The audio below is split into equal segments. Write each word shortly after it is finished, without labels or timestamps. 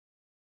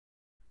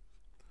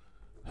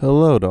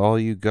Hello to all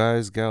you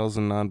guys, gals,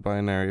 and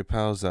non-binary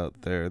pals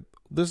out there.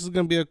 This is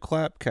going to be a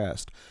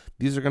clapcast.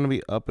 These are going to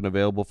be up and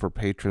available for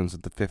patrons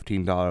at the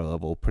 $15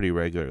 level pretty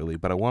regularly,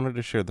 but I wanted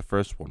to share the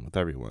first one with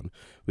everyone.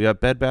 We got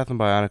Bed Bath &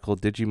 Bionicle,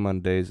 Digi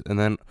Mondays, and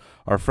then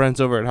our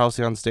friends over at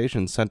Halcyon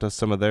Station sent us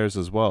some of theirs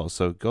as well,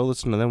 so go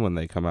listen to them when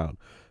they come out.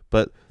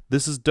 But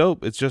this is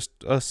dope. It's just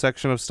a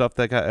section of stuff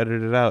that got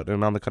edited out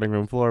and on the cutting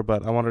room floor,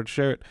 but I wanted to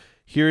share it.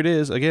 Here it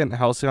is. Again,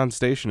 Halcyon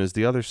Station is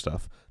the other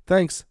stuff.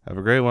 Thanks. Have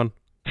a great one.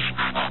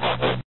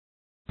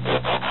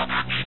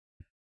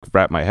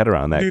 Wrap my head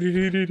around that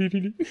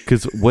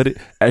because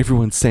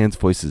everyone's Sans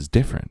voice is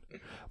different.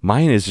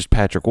 Mine is just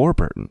Patrick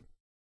Warburton.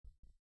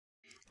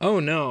 Oh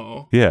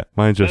no! Yeah,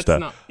 mine's just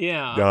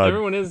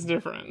everyone is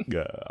different.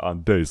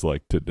 On days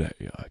like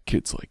today,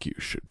 kids like you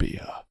should be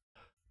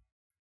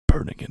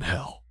burning in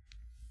hell.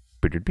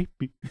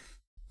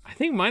 I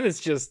think mine is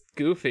just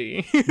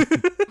goofy.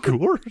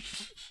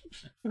 Gorsh.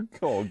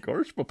 Call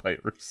Gorsh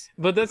papyrus.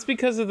 But that's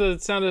because of the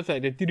sound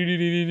effect.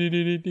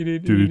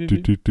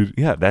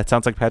 Yeah, that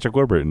sounds like Patrick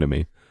Warburton to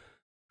me.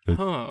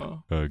 Huh.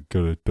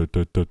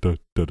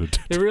 The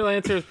real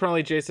answer is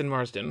probably Jason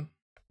Marsden.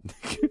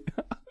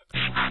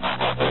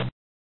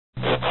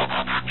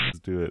 Let's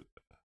do it.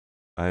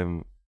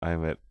 I'm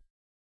at.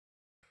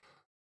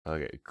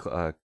 Okay,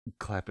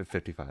 clap at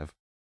 55.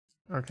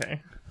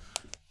 Okay.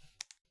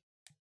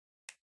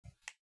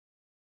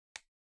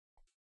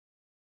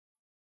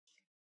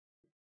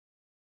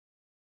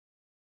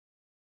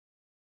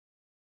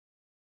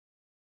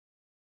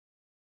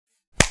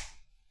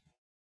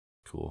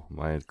 Cool.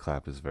 My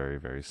clap is very,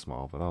 very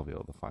small, but I'll be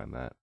able to find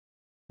that.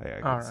 Hey,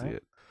 I can see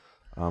it.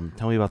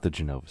 Tell me about the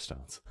Genova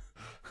Stones.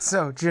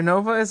 So,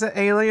 Genova is an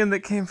alien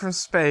that came from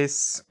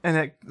space, and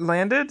it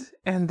landed,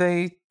 and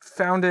they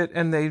found it,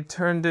 and they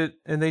turned it,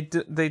 and they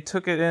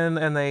took it in,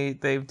 and they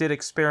did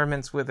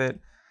experiments with it.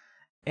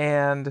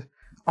 And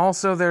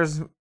also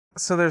there's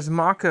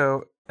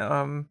Mako.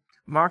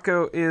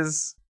 Mako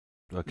is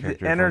the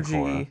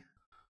energy.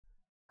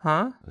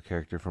 Huh? A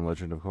character from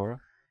Legend of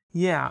Korra?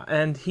 Yeah,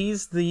 and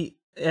he's the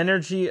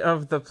energy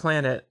of the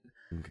planet.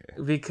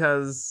 Okay.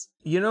 Because,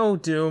 you know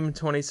Doom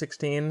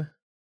 2016?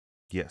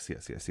 Yes.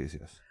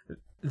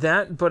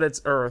 That, but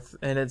it's Earth,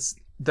 and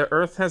the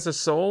Earth has a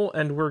soul,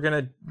 and we're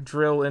gonna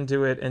drill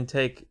into it and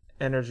take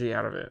energy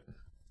out of it.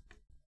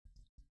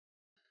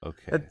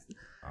 Okay.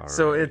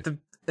 So right.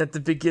 At the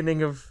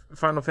beginning of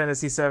Final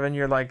Fantasy VII,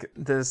 you're like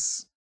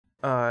this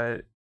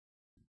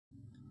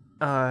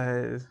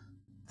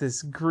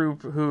this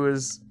group who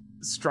is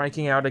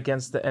striking out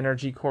against the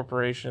energy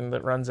corporation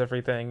that runs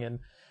everything, and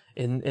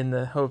in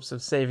the hopes of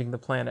saving the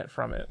planet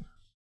from it.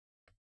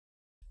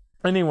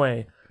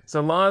 Anyway, so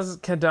Laz,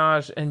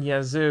 Kadash, and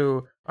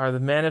Yazoo are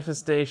the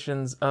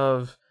manifestations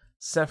of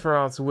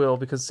Sephiroth's will,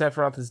 because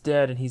Sephiroth is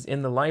dead and he's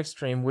in the life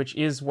stream, which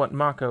is what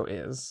Mako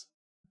is.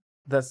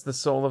 That's the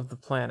soul of the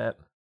planet.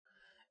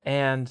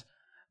 And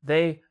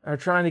they are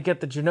trying to get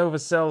the Genova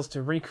cells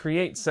to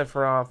recreate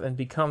Sephiroth and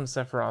become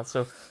Sephiroth.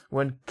 So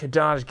when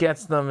Kadash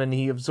gets them and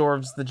he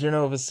absorbs the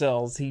Genova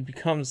cells, he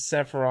becomes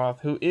Sephiroth,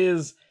 who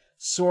is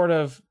sort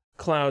of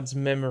Cloud's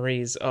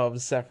memories of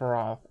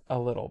Sephiroth a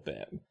little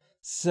bit.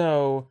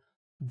 So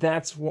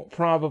that's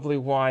probably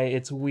why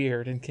it's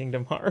weird in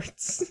Kingdom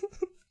Hearts.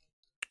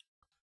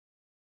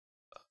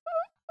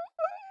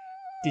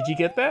 Did you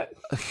get that?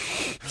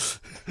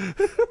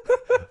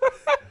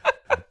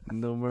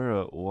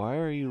 Nomura,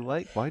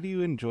 why do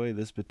you enjoy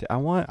this I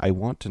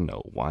want to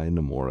know why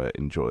Nomura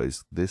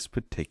enjoys this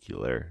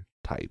particular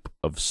type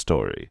of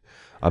story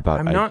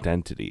about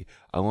identity.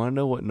 I want to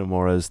know what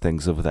Nomura's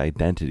things of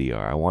identity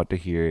are. I want to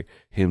hear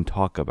him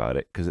talk about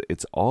it, because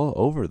it's all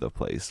over the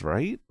place,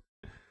 right?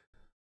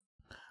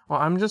 Well,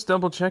 I'm just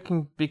double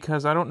checking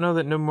because I don't know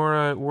that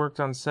Nomura worked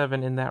on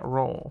 7 in that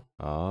role.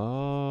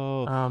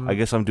 Oh, I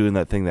guess I'm doing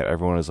that thing that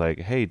everyone is like,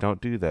 "Hey, don't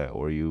do that,"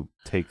 or you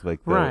take like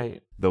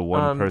the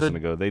one person to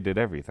go, "They did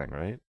everything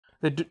right."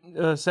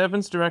 The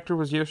 7's director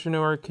was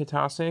Yoshinori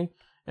Kitase,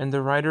 and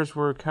the writers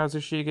were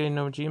Kazushige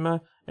Nojima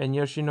and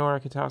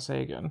Yoshinori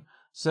Kitase again.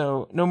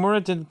 So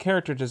Nomura did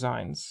character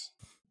designs.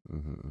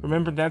 Mm-hmm.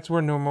 Remember, that's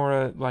where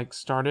Nomura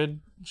started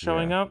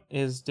showing up,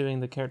 is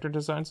doing the character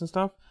designs and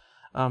stuff.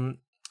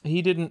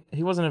 He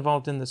wasn't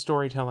involved in the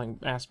storytelling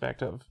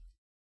aspect of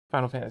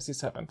Final Fantasy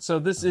VII. So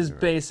this is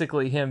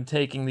basically him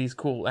taking these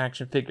cool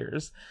action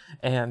figures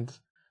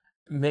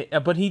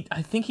but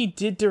I think he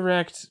did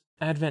direct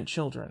Advent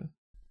Children.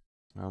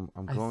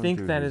 I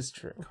think that is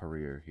true.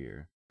 Career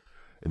here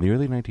in the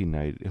early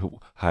 1990s.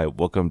 Hi,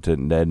 welcome to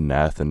Ned,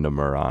 Nath, and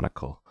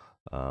Nomuronicle.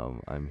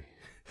 I'm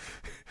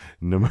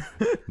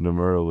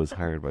Nomura was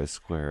hired by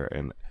Square,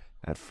 and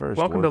at first,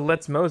 welcome to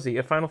Let's Mosey,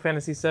 a Final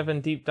Fantasy VII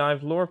deep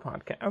dive lore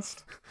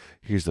podcast.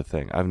 Here's the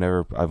thing: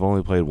 I've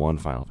only played one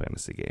Final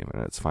Fantasy game,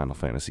 and it's Final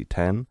Fantasy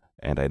X,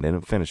 and I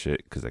didn't finish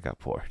it because it got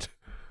ported.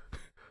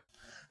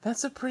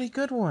 That's a pretty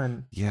good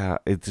one. Yeah,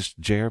 it's just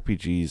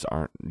JRPGs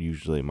aren't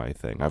usually my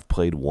thing. I've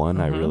played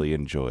one I really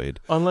enjoyed,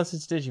 unless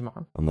it's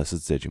Digimon.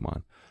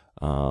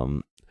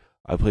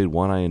 I played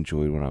one I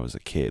enjoyed when I was a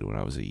kid, when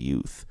I was a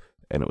youth.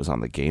 and it was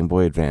on the Game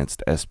Boy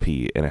Advanced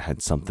SP, and it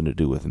had something to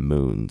do with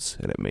moons,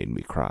 and it made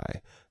me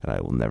cry, and I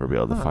will never be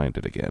able to find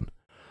it again.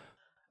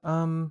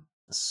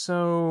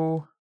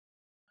 So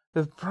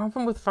the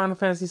problem with Final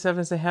Fantasy VII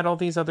is they had all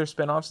these other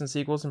spin-offs and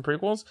sequels and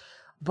prequels,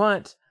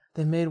 but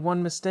they made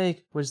one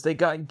mistake, which they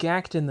got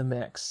Gacked in the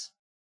mix,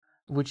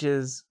 which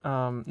is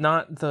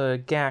not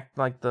the Gacked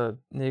like the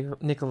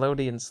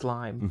Nickelodeon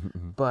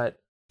slime, but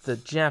the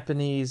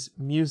Japanese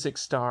music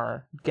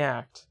star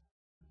Gacked,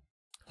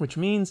 which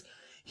means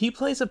he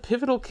plays a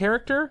pivotal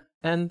character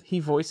and he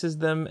voices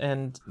them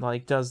and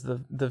like does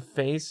the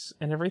face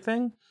and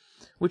everything,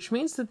 which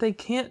means that they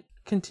can't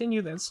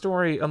continue that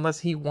story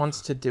unless he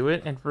wants to do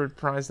it and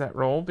reprise that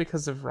role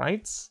because of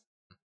rights.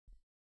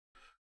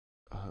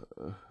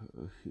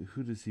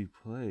 Who does he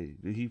play?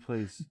 He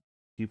plays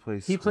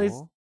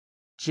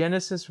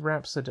Genesis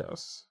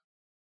Rhapsodos.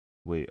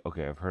 Wait,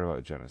 okay, I've heard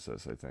about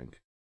Genesis, I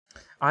think.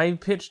 I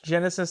pitched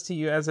Genesis to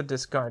you as a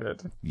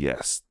discarded.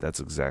 Yes, that's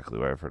exactly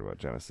what I've heard about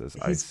Genesis.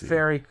 He's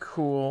very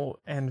cool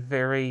and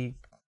very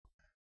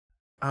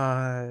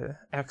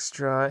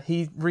extra.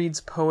 He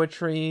reads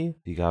poetry.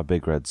 He got a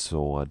big red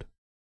sword.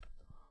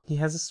 He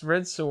has this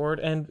red sword,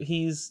 and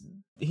he's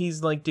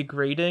like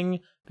degrading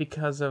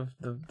because of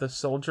the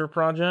Soldier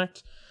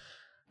Project.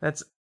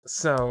 That's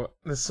so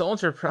the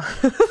Soldier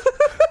Project.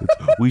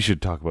 We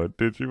should talk about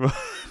Digimon.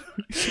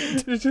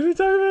 Should we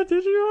talk about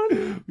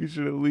Digimon? We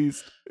should at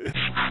least.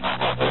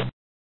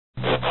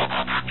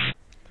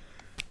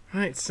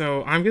 Right,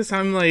 so I'm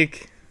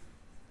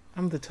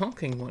the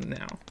talking one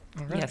now.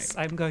 All right. Yes,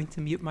 I'm going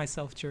to mute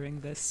myself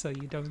during this so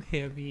you don't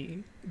hear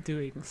me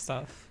doing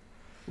stuff.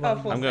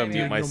 I'm I'm going to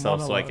mute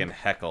myself so I can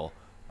heckle.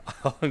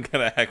 I'm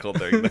going to heckle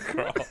during the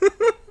crawl.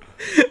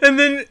 And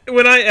then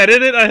when I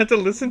edit it, I have to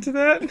listen to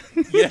that?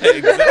 Yeah,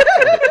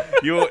 exactly.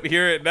 You won't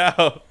hear it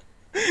now.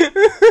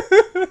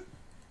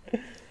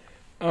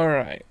 All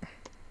right.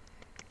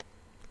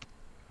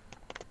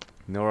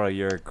 Nora,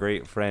 you're a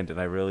great friend,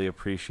 and I really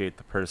appreciate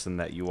the person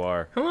that you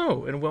are.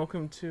 Hello, and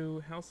welcome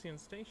to Halcyon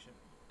Station.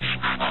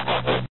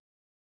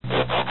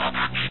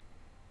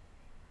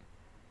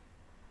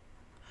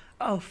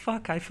 Oh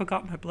fuck, I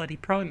forgot my bloody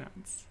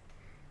pronouns.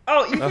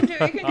 Oh, you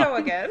can go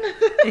again.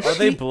 Are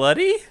they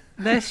bloody?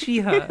 They're she,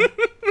 her.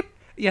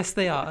 Yes,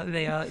 they are.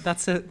 They are.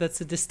 That's a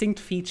distinct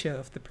feature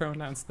of the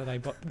pronouns that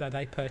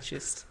I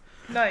purchased.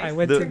 Nice. I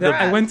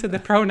went to the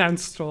pronoun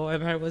store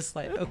and I was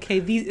like, okay,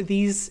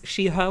 these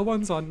she, her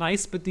ones are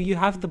nice, but do you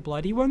have the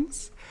bloody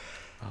ones?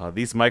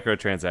 These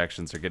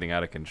microtransactions are getting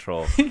out of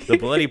control. The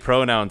bloody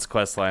pronouns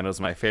questline was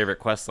my favorite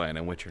questline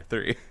in Witcher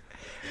 3.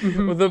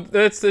 Well,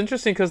 that's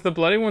interesting because the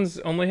bloody ones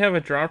only have a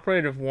drop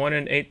rate of 1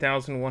 in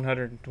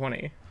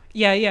 8,120.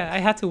 Yeah, I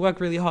had to work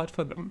really hard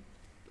for them,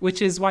 which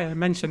is why I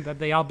mentioned that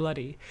they are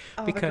bloody.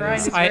 Oh,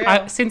 because the grind is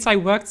real. since I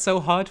worked so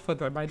hard for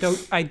them, I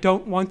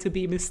don't want to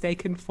be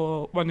mistaken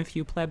for one of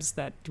you plebs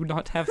that do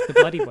not have the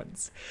bloody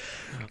ones.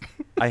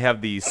 I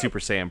have the Super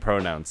Saiyan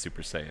pronouns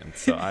Super Saiyan,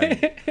 so I'm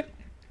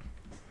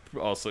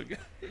also good.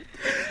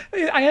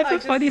 I have a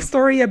funny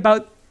story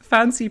about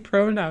fancy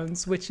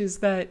pronouns, which is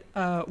that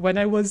when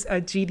I was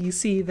at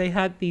GDC, they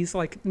had these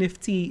like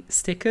nifty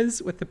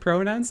stickers with the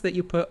pronouns that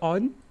you put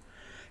on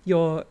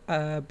your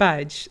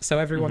badge, so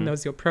everyone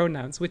knows your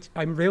pronouns, which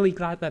I'm really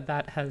glad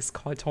that has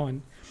caught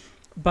on.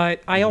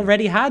 But I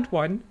already had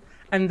one,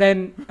 and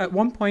then at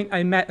one point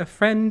I met a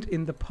friend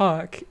in the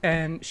park,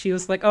 and she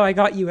was like, oh, I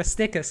got you a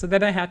sticker. So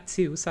then I had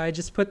two, so I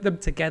just put them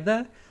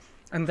together.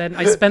 And then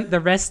I spent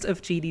the rest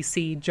of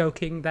GDC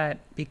joking that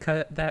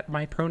that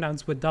my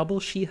pronouns were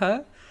double she,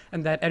 her,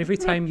 and that every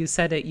time you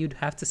said it, you'd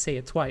have to say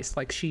it twice,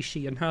 like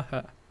she, and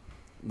her.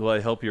 Well,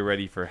 I hope you're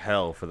ready for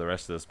hell for the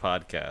rest of this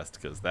podcast,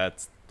 because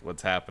that's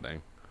what's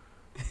happening.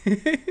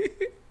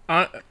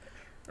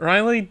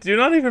 Riley, do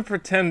not even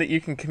pretend that you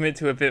can commit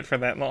to a bit for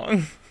that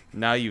long.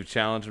 Now you've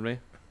challenged me.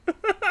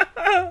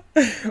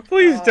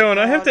 Please don't.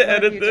 I have God, to what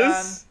edit have you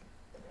this.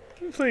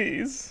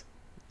 Please.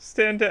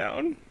 Stand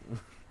down.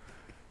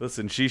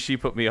 Listen, she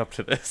put me up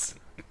to this.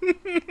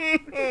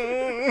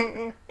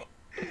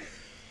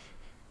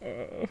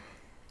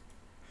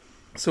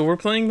 So we're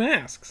playing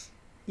Masks.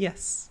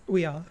 Yes,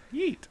 we are.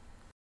 Yeet.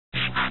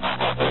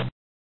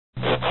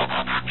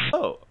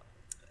 Oh,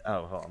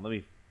 hold on. Let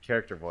me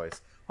character voice.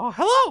 Oh,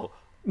 hello.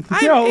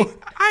 No.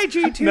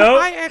 IG2, No.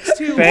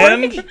 IX2.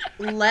 Ben?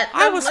 Let them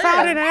I was live.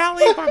 found in an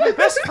alley by my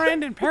best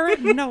friend in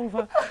Parrot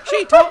Nova.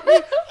 She taught me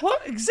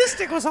what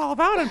existing was all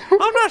about, and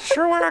I'm not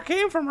sure where I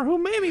came from or who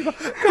made me, but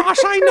gosh,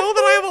 I know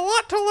that I have a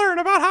lot to learn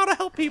about how to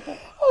help people.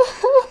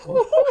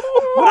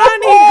 When I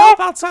need help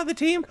outside the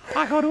team,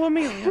 I go to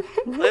Amelia,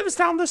 who lives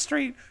down the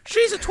street.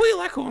 She's a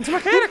Twi'lek who owns a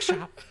mechanic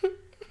shop.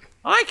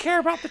 I care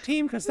about the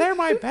team because they're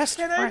my best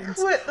Can I friends.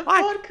 quit the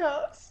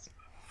podcast?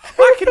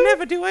 I can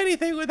never do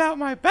anything without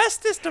my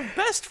bestest of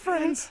best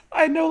friends.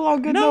 I no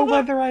longer know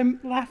whether I'm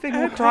laughing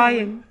or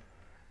crying.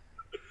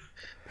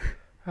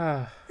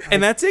 And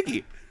that's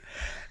Iggy.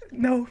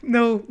 No,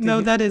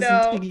 that isn't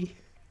No. Iggy.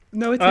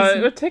 No, it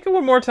isn't. Take it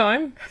one more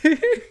time.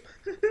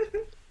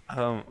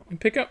 Um, And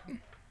pick up.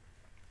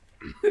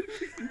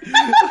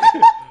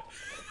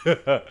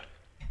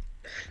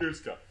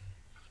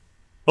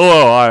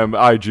 Hello, I am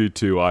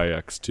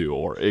IG2IX2,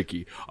 or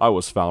Icky. I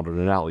was found in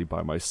an alley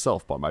by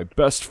myself by my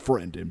best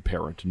friend in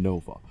Parent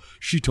Nova.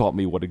 She taught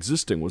me what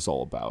existing was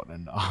all about,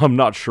 and I'm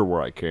not sure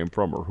where I came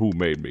from or who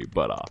made me,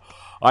 but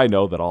I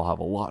know that I'll have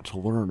a lot to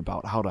learn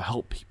about how to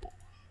help people.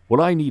 When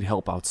I need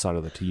help outside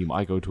of the team,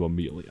 I go to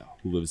Amelia,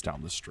 who lives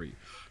down the street.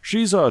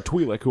 She's a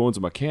Twi'lek who owns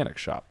a mechanic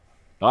shop.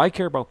 I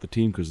care about the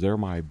team because they're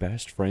my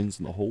best friends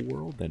in the whole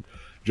world, and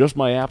just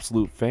my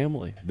absolute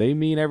family. They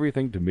mean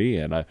everything to me,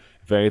 and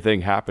if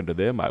anything happened to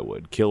them, I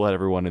would kill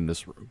everyone in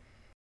this room.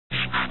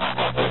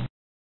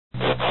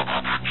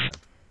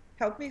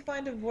 Help me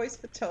find a voice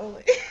for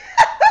Tolly.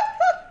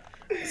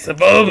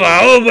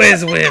 Saboba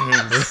always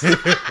wins.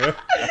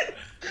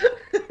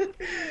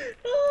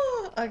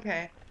 Oh,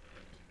 okay.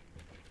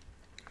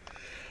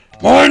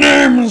 My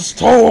name's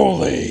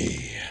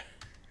Tolly.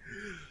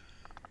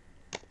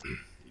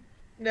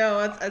 No,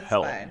 it's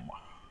Hello. fine.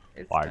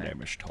 It's My fine.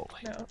 name is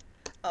Tolly. No.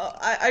 Oh,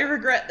 I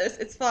regret this.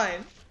 It's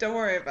fine. Don't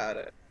worry about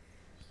it.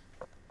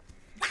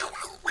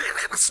 Oh,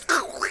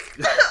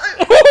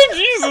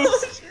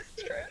 Jesus.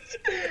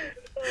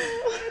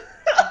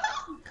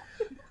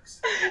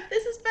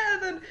 This is better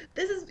than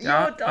your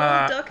Yeah,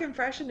 Donald Duck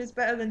impression is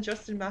better than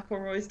Justin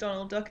McElroy's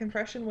Donald Duck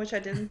impression, which I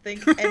didn't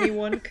think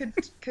anyone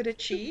could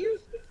achieve.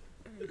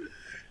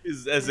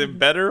 Is as in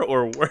better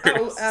or worse?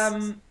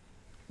 Oh,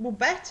 well,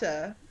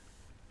 better.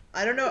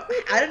 I don't know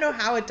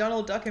how a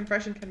Donald Duck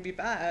impression can be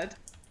bad.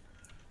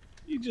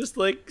 You just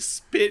like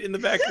spit in the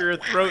back of your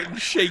throat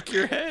and shake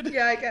your head.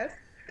 Yeah, I guess.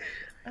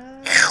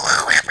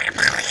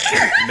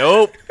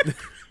 Nope.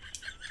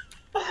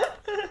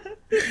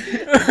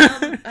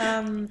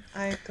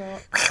 I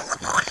got.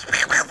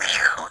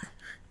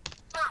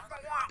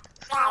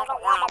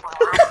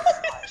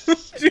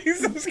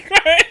 Jesus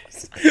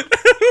Christ.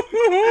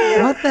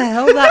 What the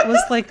hell? That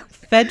was like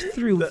fed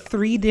through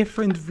 3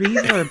 different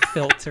reverb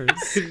filters.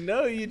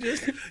 No,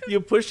 you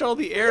push all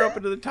the air up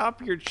into the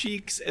top of your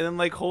cheeks and then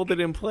like hold it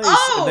in place,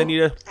 Oh! and then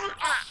you.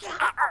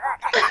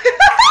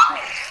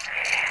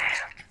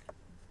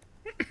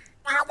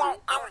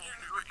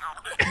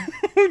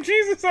 Oh,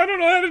 Jesus, I don't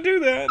know how to do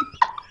that.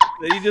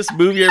 Then you just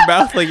move your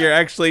mouth like you're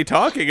actually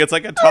talking. It's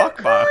like a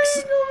talk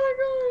box.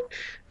 Oh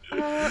my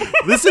god.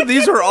 Listen,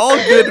 these were all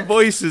good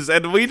voices,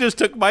 and we just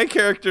took my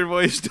character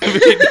voice to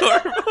be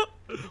normal.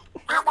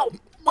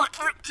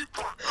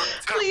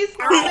 Please.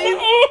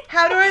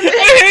 How do I I make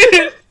hate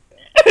it.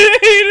 I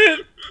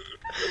hate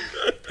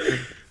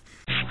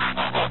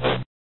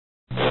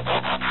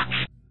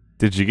it.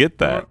 Did you get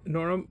that?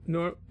 Nora.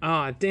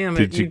 Ah, damn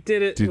it! You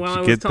did it did while you I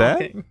was get that?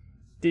 talking.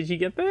 Did you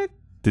get that?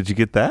 Did you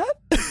get that?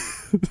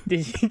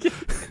 Did you get?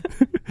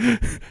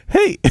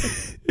 Hey,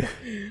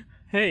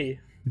 Hey.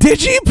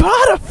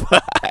 Digipodify!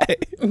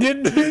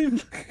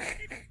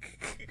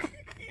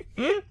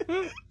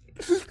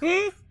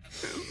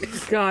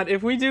 God,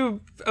 if we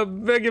do a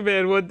Mega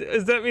Man,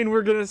 does that mean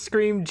we're gonna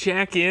scream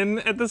 "Jack in"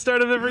 at the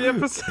start of every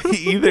episode?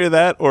 Either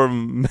that or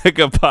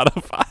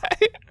Megapodify.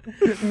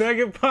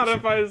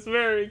 Megapodify is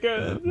very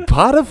good.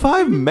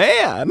 Podify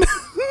man!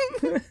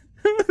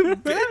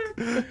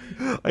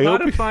 I hope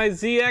Modify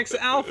ZX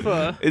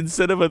Alpha.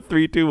 instead of a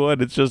 3, 2,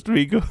 1, it's just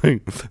me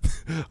going.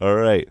 All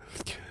right.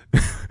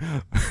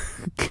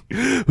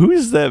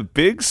 Who's that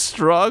big,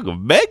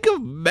 strong Mega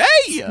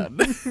Man?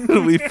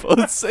 We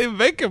both say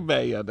Mega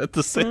Man at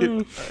the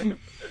same time.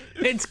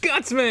 It's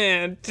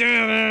Gutsman.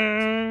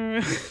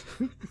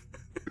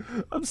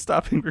 I'm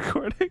stopping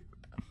recording.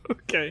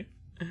 Okay.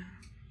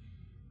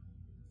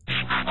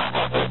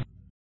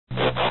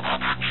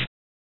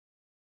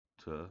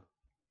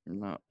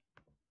 No.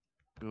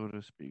 Go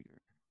to speaker.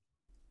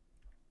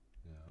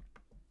 Yeah.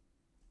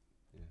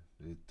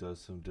 It does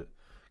some.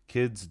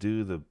 Kids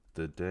do the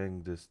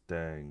dangest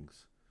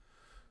dangs.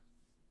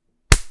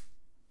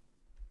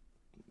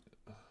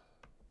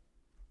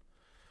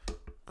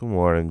 Good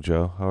morning,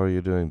 Joe. How are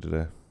you doing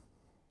today?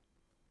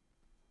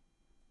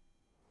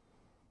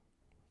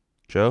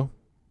 Joe?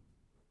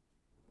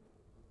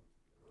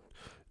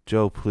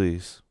 Joe,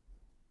 please.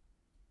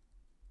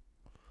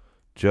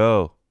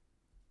 Joe.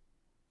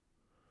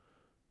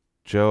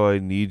 Joe, I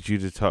need you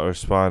to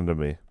respond to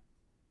me.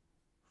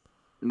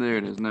 There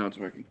it is. Now it's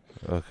working.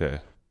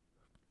 Okay.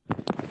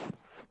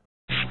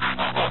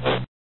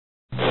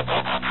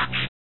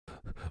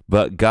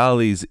 But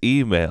golly's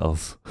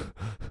emails.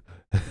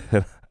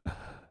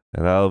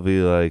 And I'll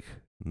be like,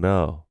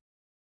 no.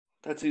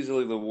 That's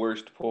easily the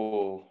worst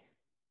poll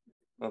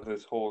of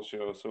this whole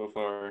show so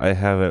far. I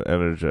haven't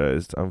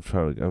energized. I'm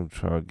trying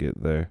to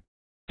get there.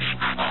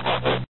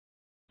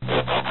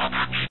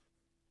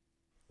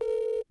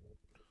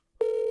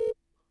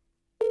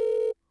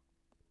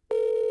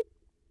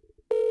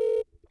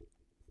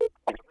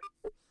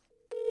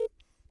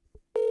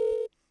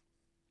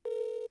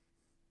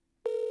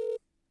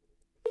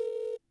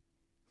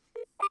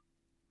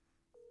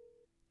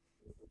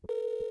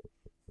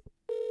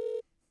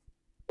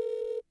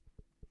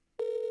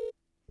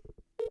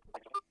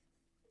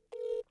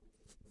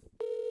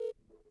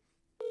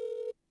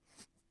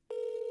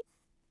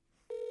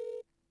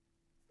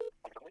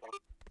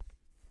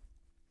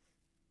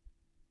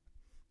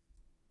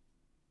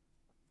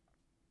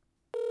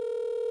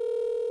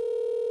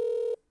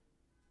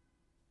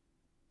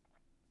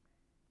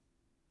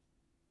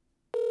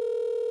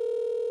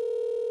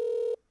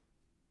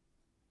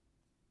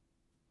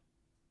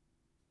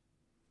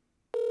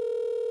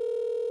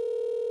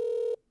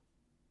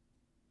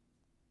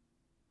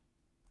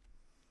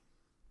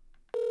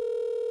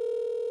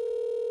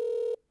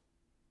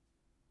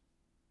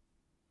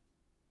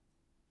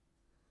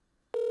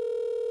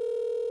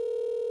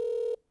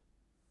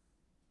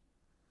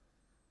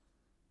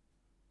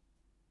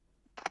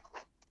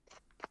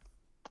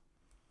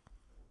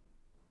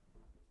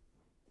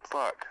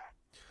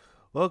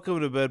 Welcome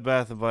to Bed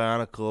Bath &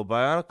 Bionicle, a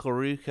Bionicle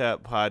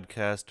recap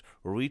podcast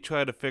where we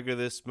try to figure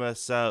this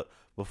mess out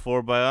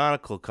before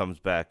Bionicle comes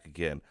back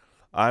again.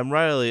 I'm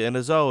Riley, and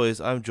as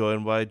always, I'm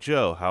joined by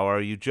Joe. How are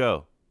you,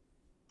 Joe?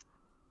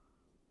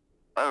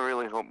 I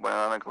really hope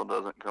Bionicle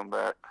doesn't come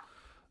back.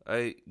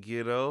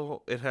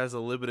 It has a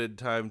limited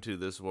time to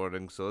this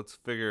morning, so let's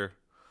figure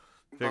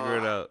it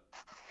out.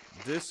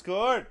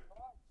 Discord!